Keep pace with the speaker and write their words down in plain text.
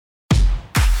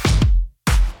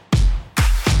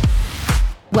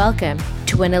Welcome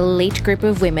to an elite group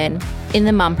of women in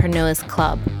the Mumpreneurs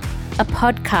Club, a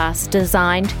podcast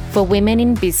designed for women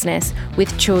in business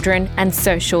with children and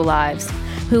social lives.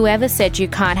 Whoever said you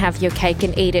can't have your cake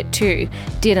and eat it too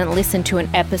didn't listen to an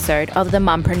episode of the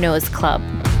Mumpreneurs Club.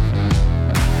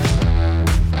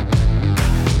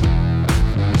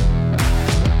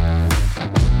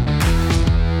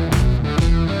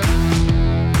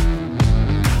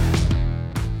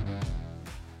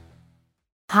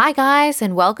 Hi guys,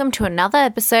 and welcome to another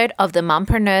episode of the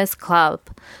Mumpreneurs Club.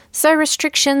 So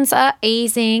restrictions are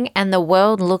easing and the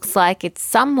world looks like it's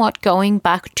somewhat going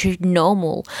back to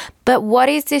normal. But what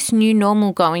is this new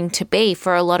normal going to be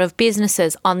for a lot of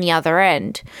businesses on the other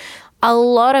end? A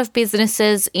lot of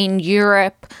businesses in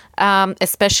Europe,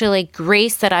 especially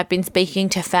Greece, that I've been speaking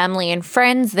to family and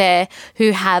friends there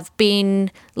who have been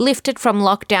lifted from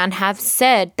lockdown, have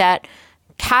said that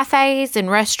cafes and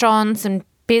restaurants and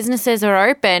businesses are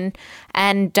open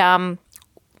and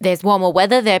there's warmer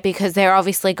weather there because they're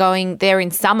obviously they're in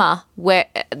summer, where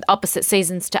opposite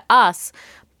seasons to us.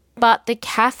 But the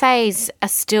cafes are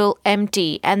still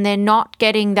empty and they're not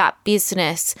getting that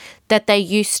business that they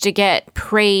used to get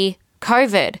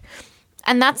pre-COVID.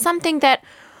 And that's something that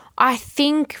I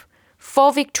think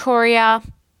for Victoria,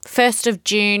 1st of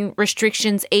June,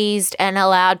 restrictions eased and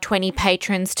allowed 20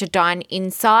 patrons to dine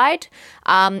inside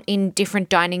in different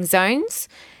dining zones.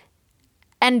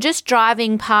 And just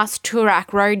driving past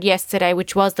Toorak Road yesterday,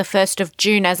 which was the 1st of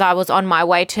June, as I was on my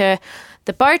way to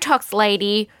the Botox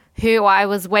lady who I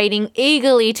was waiting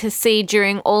eagerly to see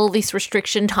during all this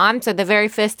restriction time. So the very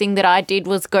first thing that I did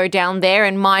was go down there,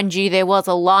 and mind you, there was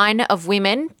a line of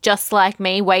women just like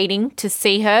me waiting to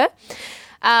see her.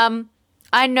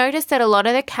 I noticed that a lot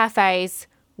of the cafes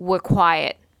were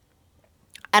quiet.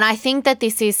 And I think that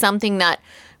this is something that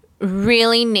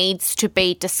really needs to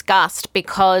be discussed,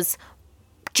 because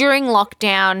during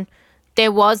lockdown,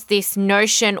 there was this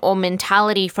notion or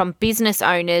mentality from business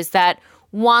owners that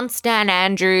once Dan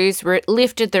Andrews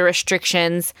lifted the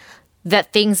restrictions,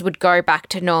 that things would go back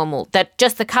to normal, that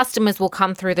just the customers will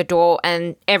come through the door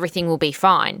and everything will be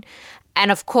fine. And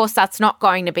of course, that's not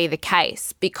going to be the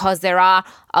case, because there are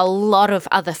a lot of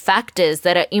other factors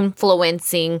that are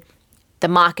influencing the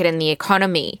market and the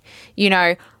economy. You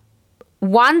know,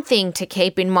 one thing to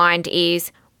keep in mind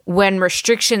is when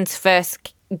restrictions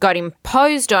first got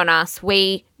imposed on us,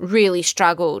 we really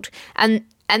struggled. And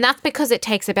that's because it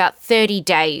takes about 30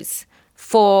 days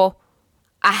for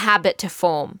a habit to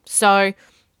form. So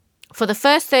for the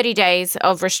first 30 days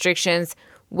of restrictions,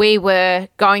 we were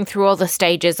going through all the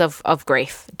stages of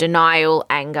grief, denial,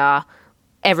 anger,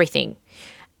 everything.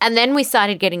 And then we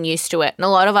started getting used to it. And a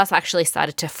lot of us actually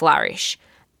started to flourish.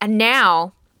 And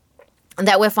now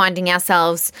that we're finding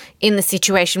ourselves in the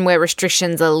situation where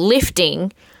restrictions are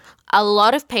lifting, a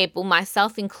lot of people,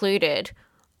 myself included,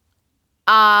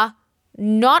 are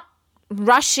not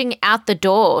rushing out the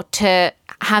door to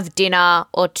have dinner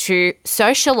or to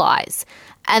socialize.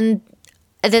 And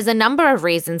there's a number of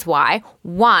reasons why.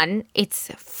 One, it's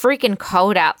freaking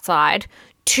cold outside.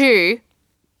 Two,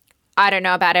 I don't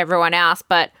know about everyone else,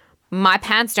 but my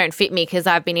pants don't fit me because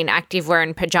I've been in activewear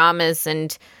and pajamas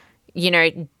and,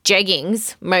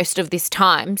 jeggings most of this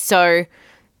time. So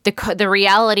the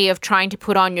reality of trying to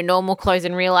put on your normal clothes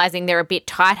and realizing they're a bit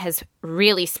tight has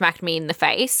really smacked me in the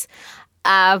face.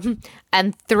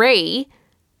 And three,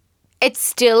 it's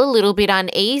still a little bit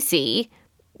uneasy.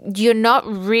 You're not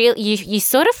you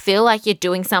sort of feel like you're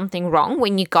doing something wrong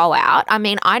when you go out. I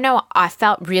mean, I know I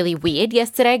felt really weird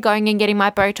yesterday going and getting my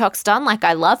Botox done. Like,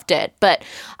 I loved it, but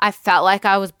I felt like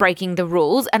I was breaking the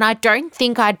rules, and I don't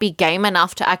think I'd be game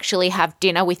enough to actually have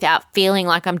dinner without feeling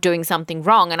like I'm doing something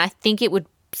wrong. And I think it would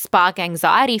spark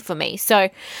anxiety for me. So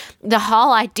the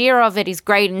whole idea of it is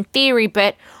great in theory,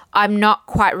 but I'm not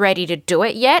quite ready to do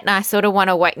it yet. And I sort of want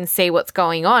to wait and see what's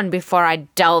going on before I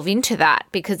delve into that,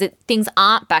 because things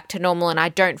aren't back to normal and I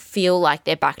don't feel like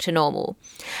they're back to normal.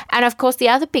 And of course, the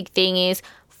other big thing is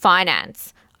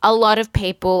finance. A lot of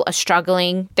people are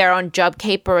struggling. They're on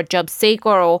JobKeeper or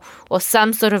JobSeeker or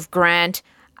some sort of grant,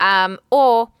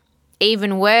 or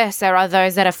even worse, there are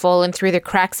those that have fallen through the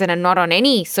cracks and are not on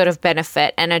any sort of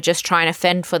benefit and are just trying to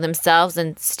fend for themselves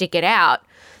and stick it out.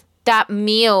 That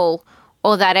meal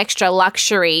or that extra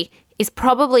luxury is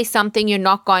probably something you're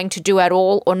not going to do at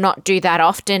all or not do that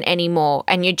often anymore.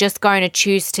 And you're just going to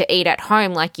choose to eat at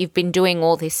home like you've been doing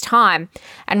all this time.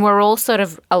 And we're all sort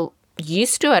of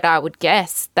used to it, I would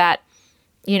guess, that,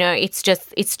 it's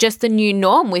just the new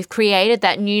norm. We've created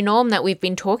that new norm that we've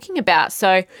been talking about.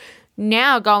 So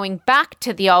now going back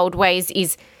to the old ways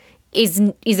is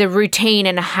a routine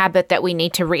and a habit that we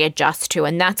need to readjust to,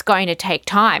 and that's going to take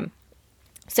time.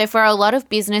 So for a lot of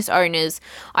business owners,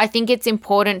 I think it's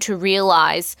important to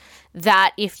realize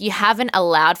that if you haven't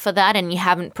allowed for that and you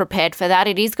haven't prepared for that,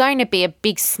 it is going to be a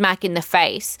big smack in the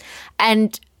face.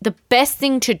 And the best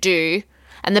thing to do,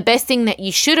 and the best thing that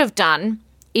you should have done,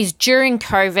 is during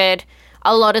COVID,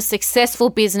 a lot of successful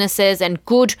businesses and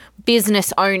good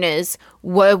business owners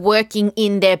were working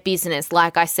in their business,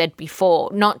 like I said before,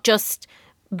 not just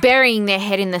burying their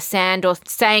head in the sand or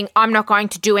saying, I'm not going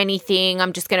to do anything,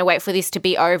 I'm just going to wait for this to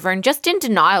be over, and just in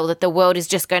denial that the world is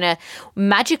just going to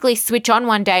magically switch on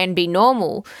one day and be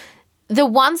normal. The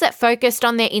ones that focused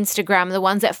on their Instagram, the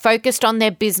ones that focused on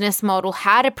their business model,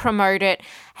 how to promote it,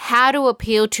 how to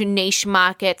appeal to niche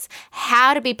markets,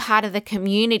 how to be part of the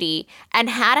community, and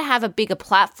how to have a bigger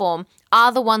platform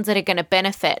are the ones that are going to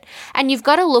benefit. And you've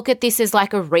got to look at this as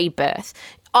like a rebirth.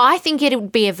 I think it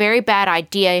would be a very bad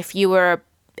idea if you were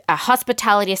a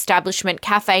hospitality establishment,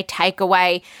 cafe,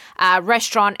 takeaway,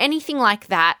 restaurant, anything like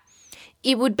that.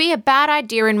 It would be a bad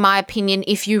idea, in my opinion,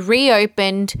 if you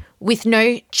reopened with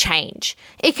no change.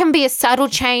 It can be a subtle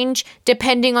change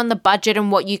depending on the budget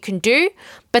and what you can do,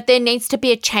 but there needs to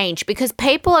be a change because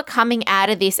people are coming out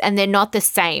of this and they're not the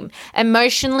same.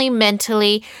 Emotionally,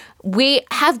 mentally, we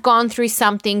have gone through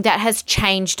something that has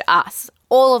changed us.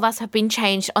 All of us have been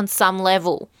changed on some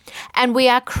level, and we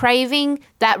are craving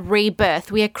that rebirth.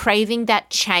 We are craving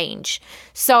that change.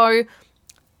 So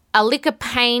a lick of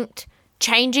paint,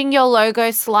 changing your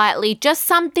logo slightly, just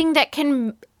something that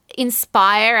can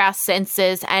inspire our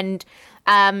senses and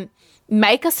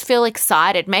make us feel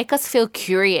excited, make us feel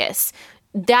curious.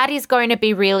 That is going to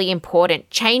be really important.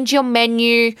 Change your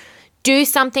menu. Do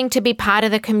something to be part of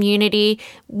the community.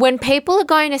 When people are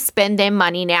going to spend their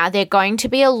money now, they're going to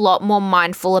be a lot more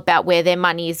mindful about where their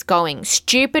money is going.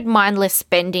 Stupid, mindless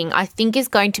spending, I think, is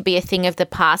going to be a thing of the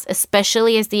past,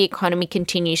 especially as the economy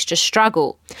continues to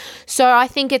struggle. So I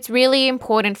think it's really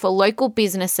important for local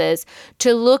businesses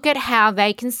to look at how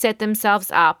they can set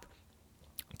themselves up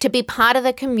to be part of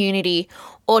the community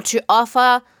or to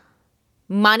offer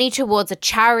money towards a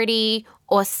charity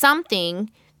or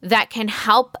something that can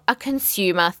help a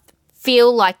consumer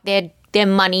feel like their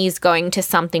money is going to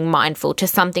something mindful, to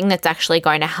something that's actually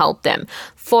going to help them.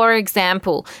 For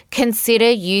example, consider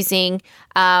using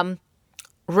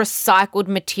recycled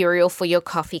material for your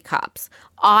coffee cups.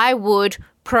 I would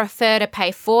prefer to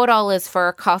pay $4 for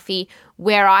a coffee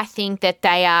where I think that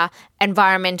they are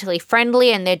environmentally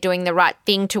friendly and they're doing the right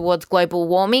thing towards global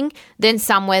warming than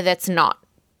somewhere that's not.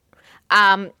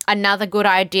 Another good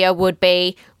idea would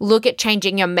be look at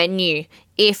changing your menu.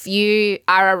 If you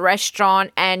are a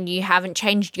restaurant and you haven't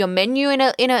changed your menu in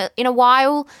a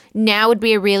while, now would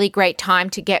be a really great time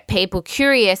to get people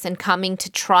curious and coming to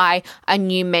try a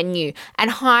new menu, and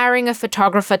hiring a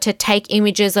photographer to take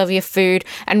images of your food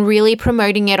and really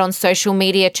promoting it on social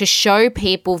media to show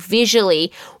people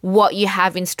visually what you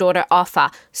have in store to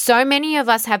offer. So many of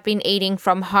us have been eating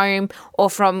from home or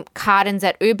from cartons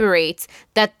at Uber Eats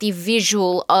that the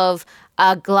visual of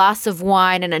a glass of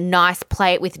wine and a nice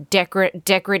plate with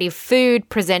decorative food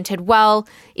presented well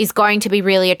is going to be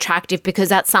really attractive, because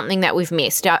that's something that we've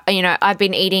missed. I've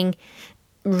been eating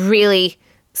really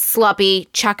sloppy,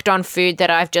 chucked on food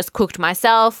that I've just cooked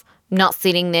myself, not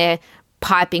sitting there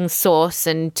piping sauce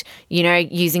and,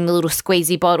 using the little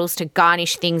squeezy bottles to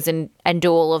garnish things and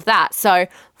do all of that. So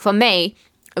for me,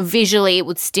 visually, it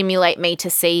would stimulate me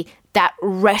to see that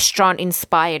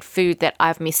restaurant-inspired food that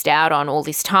I've missed out on all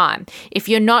this time. If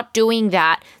you're not doing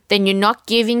that, then you're not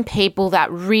giving people that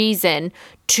reason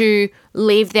to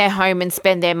leave their home and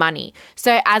spend their money.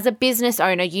 So as a business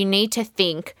owner, you need to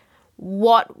think,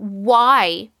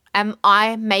 why am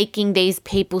I making these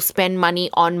people spend money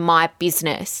on my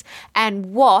business? And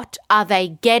what are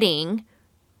they getting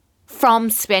from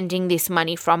spending this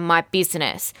money from my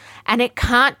business? And it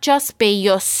can't just be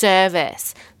your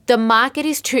service. The market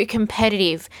is too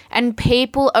competitive and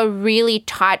people are really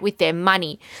tight with their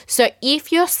money. So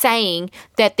if you're saying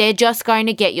that they're just going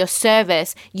to get your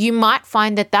service, you might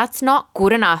find that that's not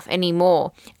good enough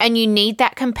anymore. And you need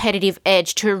that competitive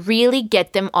edge to really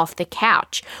get them off the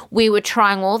couch. We were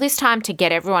trying all this time to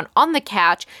get everyone on the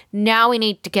couch. Now we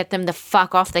need to get them the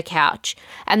fuck off the couch.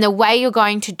 And the way you're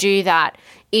going to do that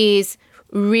is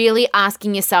really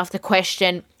asking yourself the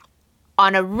question,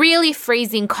 on a really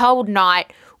freezing cold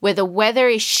night where the weather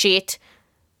is shit,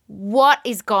 what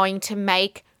is going to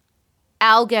make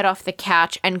Elle get off the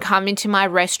couch and come into my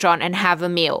restaurant and have a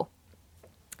meal?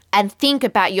 and think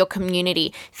about your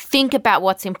community. Think about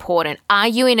what's important. Are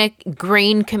you in a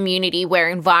green community where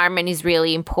environment is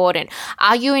really important?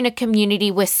 Are you in a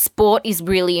community where sport is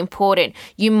really important?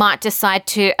 You might decide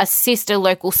to assist a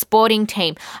local sporting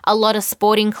team. A lot of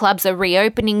sporting clubs are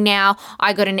reopening now.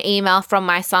 I got an email from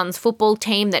my son's football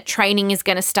team that training is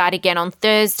going to start again on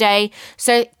Thursday.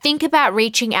 So think about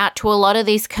reaching out to a lot of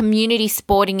these community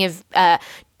sporting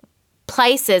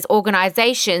places,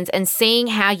 organizations, and seeing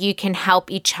how you can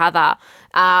help each other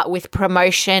with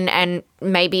promotion and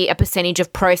maybe a percentage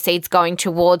of proceeds going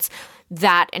towards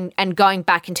that and going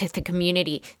back into the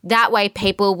community. That way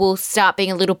people will start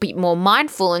being a little bit more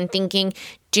mindful and thinking,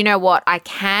 do you know what? I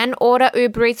can order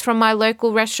Uber Eats from my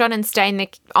local restaurant and stay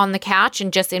on the couch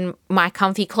and just in my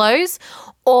comfy clothes,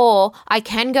 or I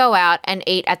can go out and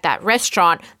eat at that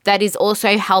restaurant that is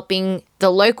also helping the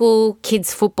local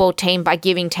kids football team by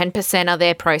giving 10% of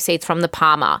their proceeds from the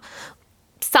Palmer.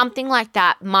 Something like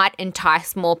that might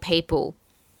entice more people.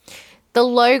 The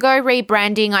logo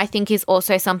rebranding, I think, is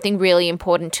also something really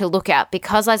important to look at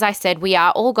because, as I said, we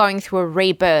are all going through a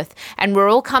rebirth and we're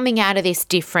all coming out of this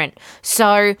different.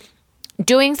 So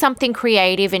doing something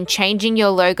creative and changing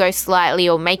your logo slightly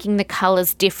or making the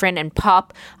colors different and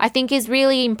pop, I think is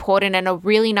really important and a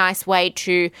really nice way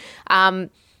to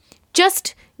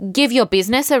just give your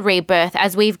business a rebirth,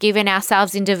 as we've given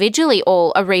ourselves individually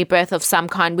all a rebirth of some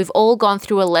kind. We've all gone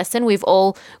through a lesson. We've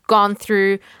all gone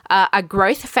through a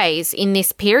growth phase in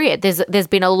this period. There's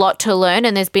been a lot to learn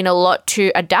and there's been a lot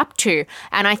to adapt to.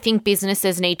 And I think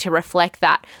businesses need to reflect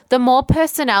that. The more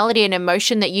personality and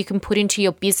emotion that you can put into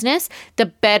your business, the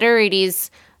better it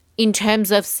is in terms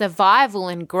of survival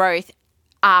and growth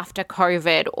after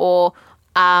COVID or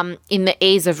in the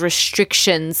ease of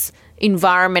restrictions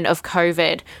environment of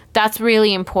COVID. That's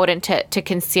really important to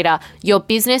consider. Your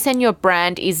business and your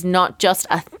brand is not just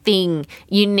a thing.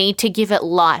 You need to give it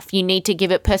life. You need to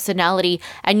give it personality,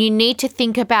 and you need to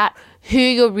think about who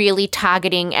you're really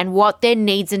targeting and what their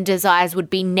needs and desires would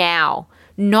be now,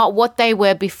 not what they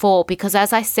were before, because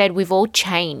as I said, we've all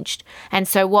changed. And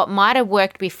so what might have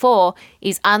worked before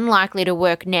is unlikely to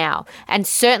work now. And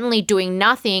certainly doing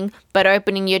nothing but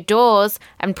opening your doors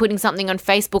and putting something on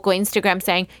Facebook or Instagram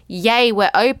saying, yay,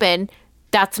 we're open,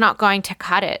 that's not going to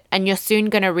cut it. And you're soon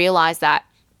going to realize that.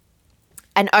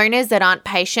 And owners that aren't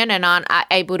patient and aren't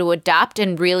able to adapt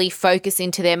and really focus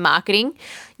into their marketing,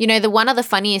 one of the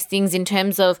funniest things in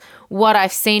terms of what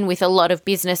I've seen with a lot of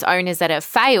business owners that have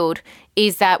failed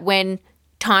is that when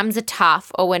times are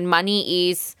tough or when money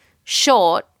is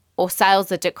short or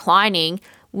sales are declining,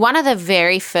 one of the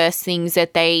very first things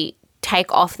that they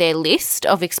take off their list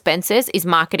of expenses is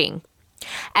marketing.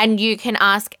 And you can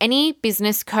ask any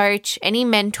business coach, any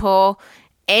mentor,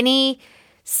 any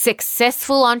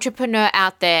successful entrepreneur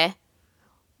out there,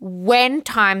 when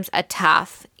times are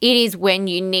tough, it is when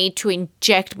you need to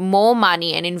inject more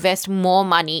money and invest more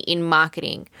money in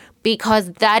marketing,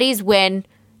 because that is when,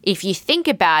 if you think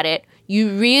about it,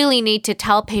 you really need to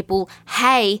tell people,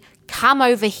 hey, come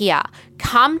over here,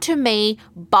 come to me,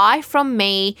 buy from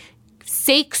me,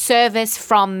 seek service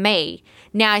from me.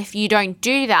 Now, if you don't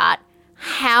do that,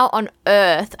 how on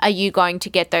earth are you going to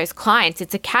get those clients?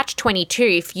 It's a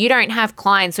catch-22. If you don't have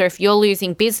clients or if you're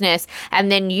losing business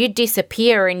and then you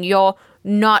disappear and you're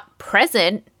not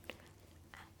present,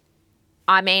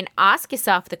 ask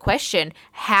yourself the question,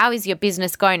 how is your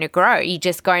business going to grow? Are you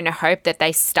just going to hope that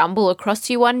they stumble across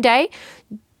you one day?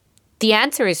 The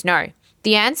answer is no.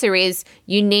 The answer is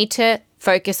you need to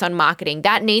focus on marketing.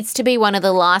 That needs to be one of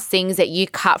the last things that you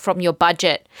cut from your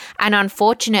budget. And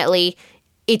unfortunately,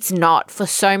 it's not. For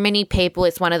so many people,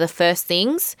 it's one of the first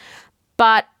things.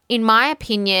 But in my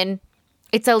opinion,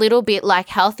 it's a little bit like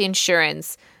health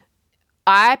insurance.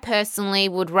 I personally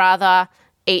would rather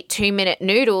eat 2-minute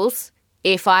noodles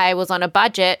if I was on a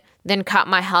budget than cut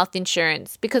my health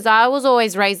insurance, because I was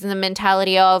always raised in the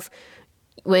mentality of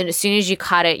as soon as you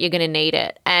cut it, you're going to need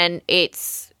it. And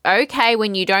it's okay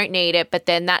when you don't need it, but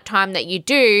then that time that you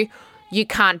do, you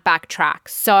can't backtrack.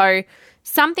 So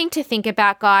something to think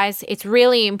about, guys. It's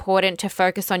really important to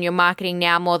focus on your marketing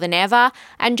now more than ever.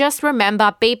 And just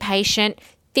remember, be patient.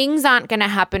 Things aren't going to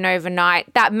happen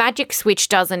overnight. That magic switch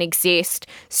doesn't exist.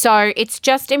 So it's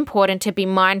just important to be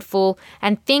mindful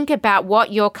and think about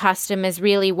what your customers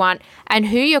really want and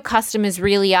who your customers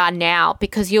really are now,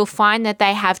 because you'll find that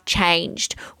they have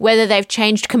changed, whether they've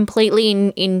changed completely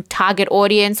in target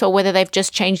audience or whether they've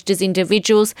just changed as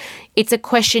individuals. It's a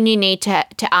question you need to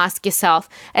ask yourself.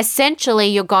 Essentially,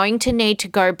 you're going to need to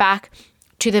go back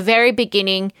to the very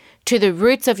beginning, to the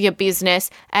roots of your business,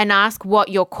 and ask what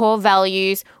your core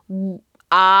values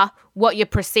are, what your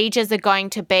procedures are going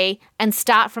to be, and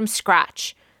start from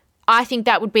scratch. I think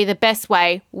that would be the best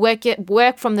way.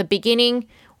 Work from the beginning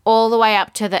all the way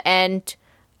up to the end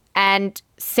and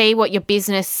see what your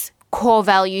business core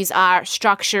values are,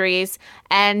 structure is,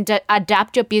 and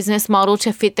adapt your business model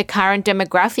to fit the current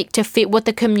demographic, to fit what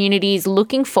the community is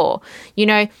looking for. You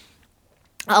know,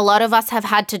 a lot of us have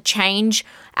had to change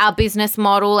our business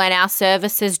model and our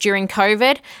services during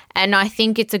COVID, and I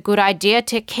think it's a good idea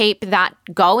to keep that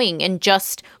going and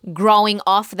just growing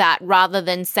off that rather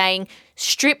than saying,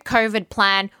 strip COVID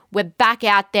plan, we're back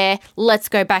out there, let's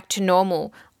go back to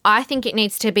normal. I think it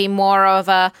needs to be more of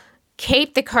a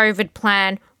keep the COVID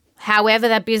plan, however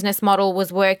that business model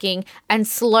was working, and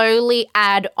slowly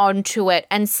add onto it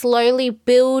and slowly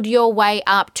build your way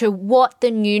up to what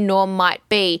the new norm might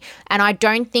be. And I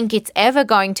don't think it's ever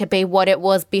going to be what it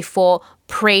was before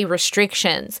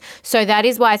pre-restrictions. So that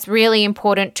is why it's really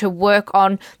important to work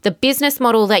on the business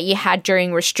model that you had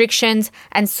during restrictions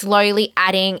and slowly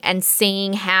adding and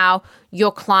seeing how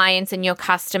your clients and your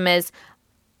customers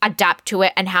adapt to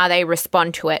it and how they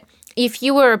respond to it. If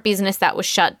you were a business that was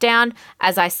shut down,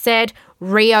 as I said,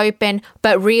 reopen,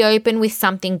 but reopen with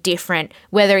something different,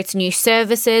 whether it's new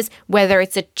services, whether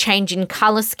it's a change in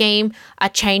color scheme, a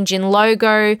change in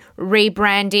logo,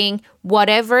 rebranding,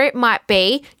 whatever it might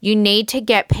be, you need to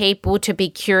get people to be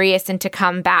curious and to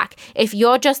come back. If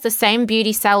you're just the same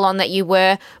beauty salon that you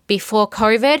were before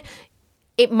COVID,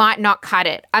 it might not cut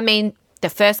it. I mean, the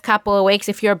first couple of weeks,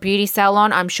 if you're a beauty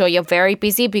salon, I'm sure you're very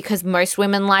busy because most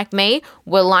women like me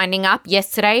were lining up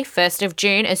yesterday, 1st of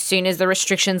June, as soon as the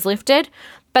restrictions lifted.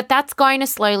 But that's going to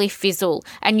slowly fizzle.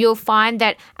 And you'll find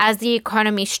that as the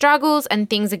economy struggles and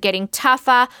things are getting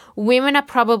tougher, women are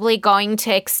probably going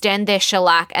to extend their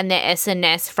shellac and their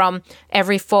SNS from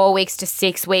every 4 weeks to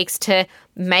 6 weeks to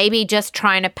maybe just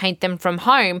trying to paint them from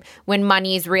home when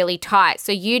money is really tight.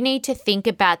 So you need to think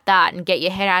about that and get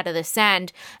your head out of the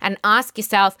sand and ask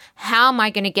yourself, how am I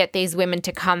going to get these women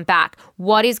to come back?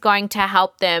 What is going to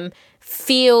help them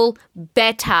feel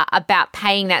better about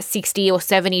paying that $60 or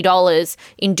 $70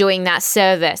 in doing that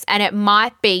service? And it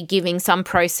might be giving some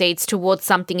proceeds towards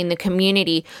something in the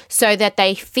community so that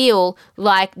they feel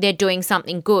like they're doing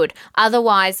something good.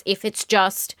 Otherwise, if it's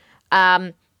just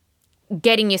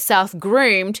getting yourself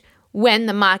groomed when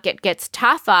the market gets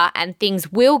tougher, and things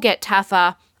will get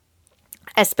tougher,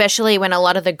 especially when a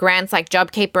lot of the grants like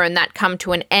JobKeeper and that come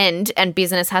to an end and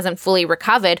business hasn't fully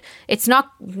recovered, it's not,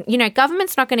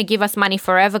 government's not going to give us money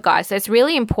forever, guys. So it's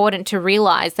really important to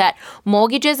realize that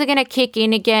mortgages are going to kick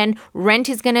in again, rent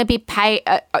is going to be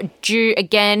due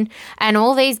again, and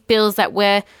all these bills that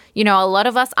a lot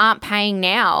of us aren't paying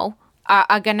now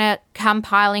are going to come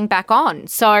piling back on.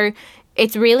 So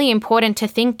it's really important to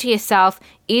think to yourself,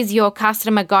 is your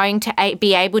customer going to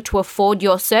be able to afford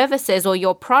your services or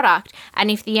your product?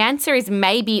 And if the answer is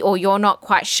maybe, or you're not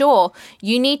quite sure,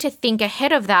 you need to think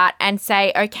ahead of that and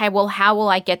say, okay, well, how will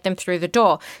I get them through the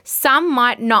door? Some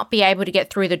might not be able to get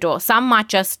through the door. Some might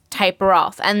just taper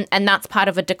off, and that's part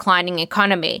of a declining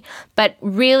economy. But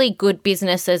really good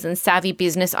businesses and savvy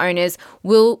business owners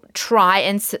will try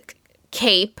and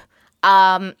keep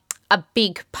a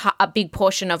big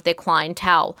portion of their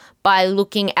clientele by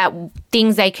looking at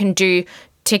things they can do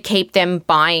to keep them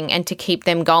buying and to keep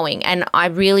them going. And I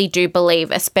really do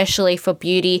believe, especially for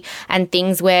beauty and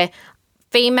things where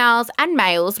females and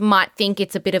males might think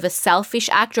it's a bit of a selfish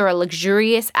act or a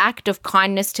luxurious act of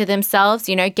kindness to themselves.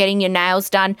 Getting your nails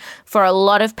done for a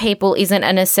lot of people isn't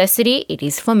a necessity. It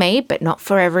is for me, but not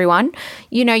for everyone.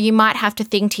 You might have to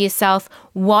think to yourself,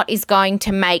 what is going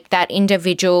to make that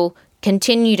individual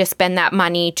continue to spend that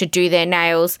money to do their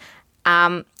nails?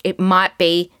 It might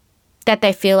be that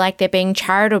they feel like they're being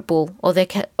charitable or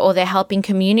they're helping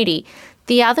community.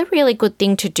 The other really good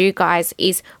thing to do, guys,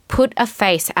 is put a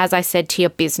face, as I said, to your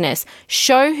business.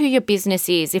 Show who your business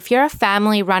is. If you're a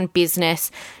family-run business,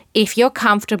 if you're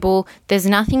comfortable, there's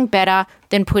nothing better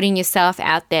than putting yourself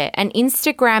out there. And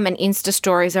Instagram and Insta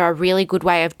stories are a really good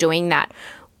way of doing that.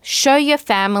 Show your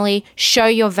family, show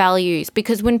your values,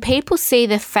 because when people see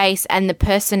the face and the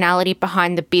personality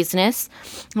behind the business,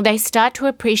 they start to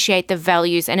appreciate the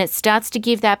values and it starts to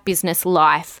give that business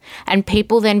life, and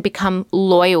people then become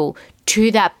loyal to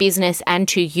that business and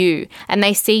to you, and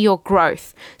they see your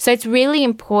growth. So it's really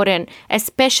important,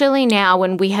 especially now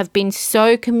when we have been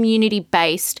so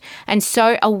community-based and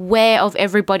so aware of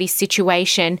everybody's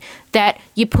situation, that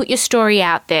you put your story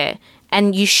out there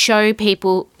and you show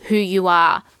people who you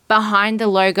are behind the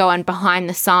logo and behind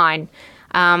the sign.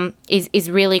 Is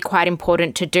really quite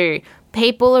important to do.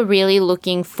 People are really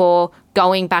looking for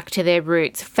going back to their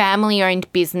roots, family-owned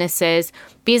businesses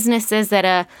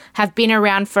that have been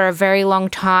around for a very long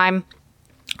time.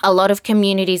 A lot of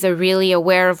communities are really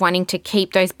aware of wanting to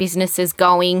keep those businesses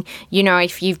going. You know,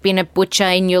 if you've been a butcher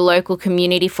in your local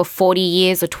community for 40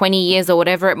 years or 20 years or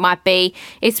whatever it might be,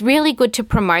 it's really good to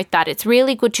promote that. It's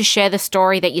really good to share the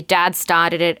story that your dad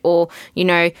started it, or, you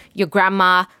know, your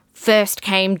grandma first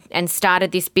came and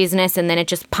started this business and then it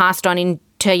just passed on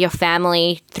into your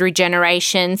family through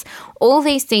generations. All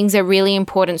these things are really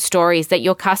important stories that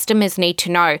your customers need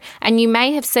to know. And you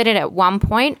may have said it at one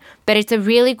point, but it's a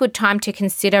really good time to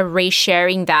consider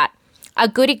resharing that. A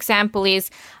good example is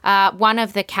one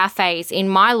of the cafes in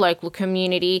my local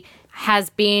community has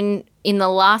been, in the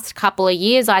last couple of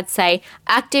years, I'd say,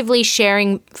 actively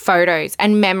sharing photos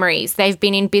and memories. They've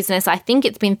been in business, I think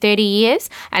it's been 30 years,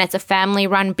 and it's a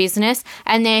family-run business,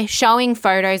 and they're showing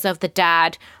photos of the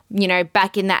dad, you know,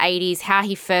 back in the 80s, how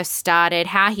he first started,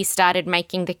 how he started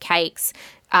making the cakes,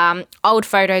 old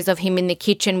photos of him in the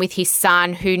kitchen with his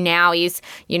son, who now is,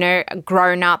 you know,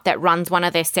 grown up, that runs one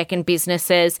of their second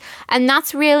businesses. And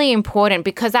that's really important,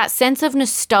 because that sense of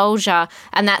nostalgia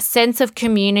and that sense of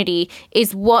community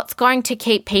is what's going to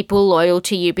keep people loyal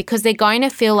to you, because they're going to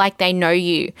feel like they know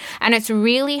you. And it's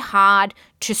really hard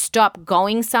to stop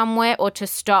going somewhere or to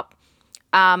stop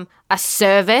a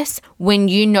service when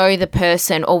you know the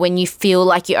person or when you feel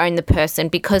like you own the person,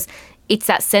 because it's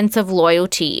that sense of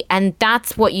loyalty, and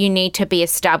that's what you need to be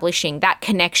establishing, that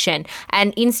connection.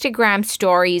 And Instagram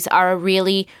stories are a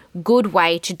really good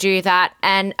way to do that,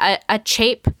 and a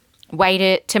cheap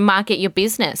way to market your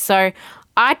business. So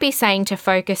I'd be saying to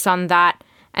focus on that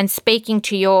and speaking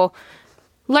to your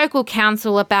local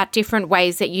council about different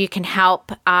ways that you can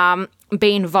help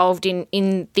be involved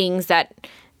in things that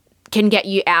can get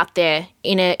you out there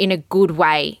in a good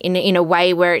way, in a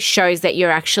way where it shows that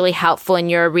you're actually helpful and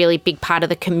you're a really big part of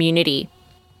the community.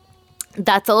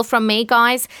 That's all from me,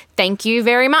 guys. Thank you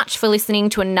very much for listening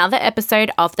to another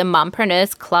episode of the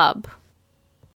Mumpreneurs Club.